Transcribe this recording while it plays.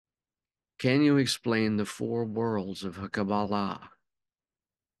Can you explain the four worlds of Kabbalah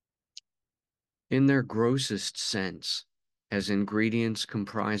in their grossest sense as ingredients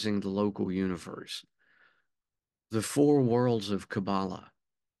comprising the local universe? The four worlds of Kabbalah,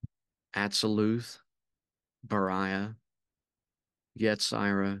 Atziluth, Beriah,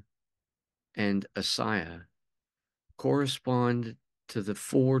 Yetzirah, and Assiyah, correspond to the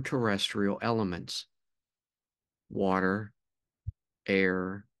four terrestrial elements: water,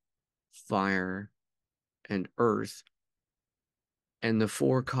 air, fire, and earth, and the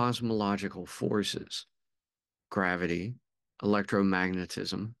four cosmological forces: gravity,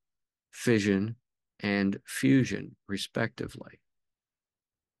 electromagnetism, fission, and fusion, respectively.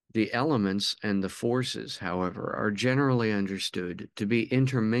 The elements and the forces, however, are generally understood to be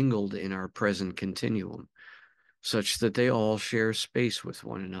intermingled in our present continuum, such that they all share space with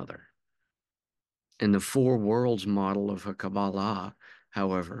one another. In the four worlds model of a Kabbalah,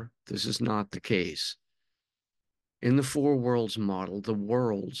 however, this is not the case. In the four worlds model, the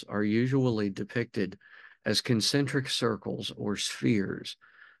worlds are usually depicted as concentric circles or spheres,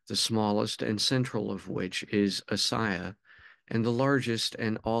 the smallest and central of which is Assiyah, and the largest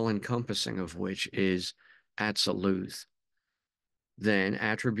and all-encompassing of which is Atziluth. Then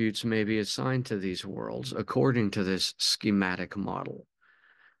attributes may be assigned to these worlds according to this schematic model.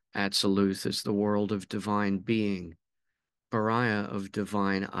 Atziluth is the world of divine being, Beriah of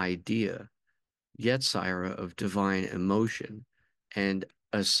divine idea, Yetzirah of divine emotion, and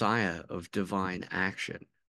Assiyah of divine action.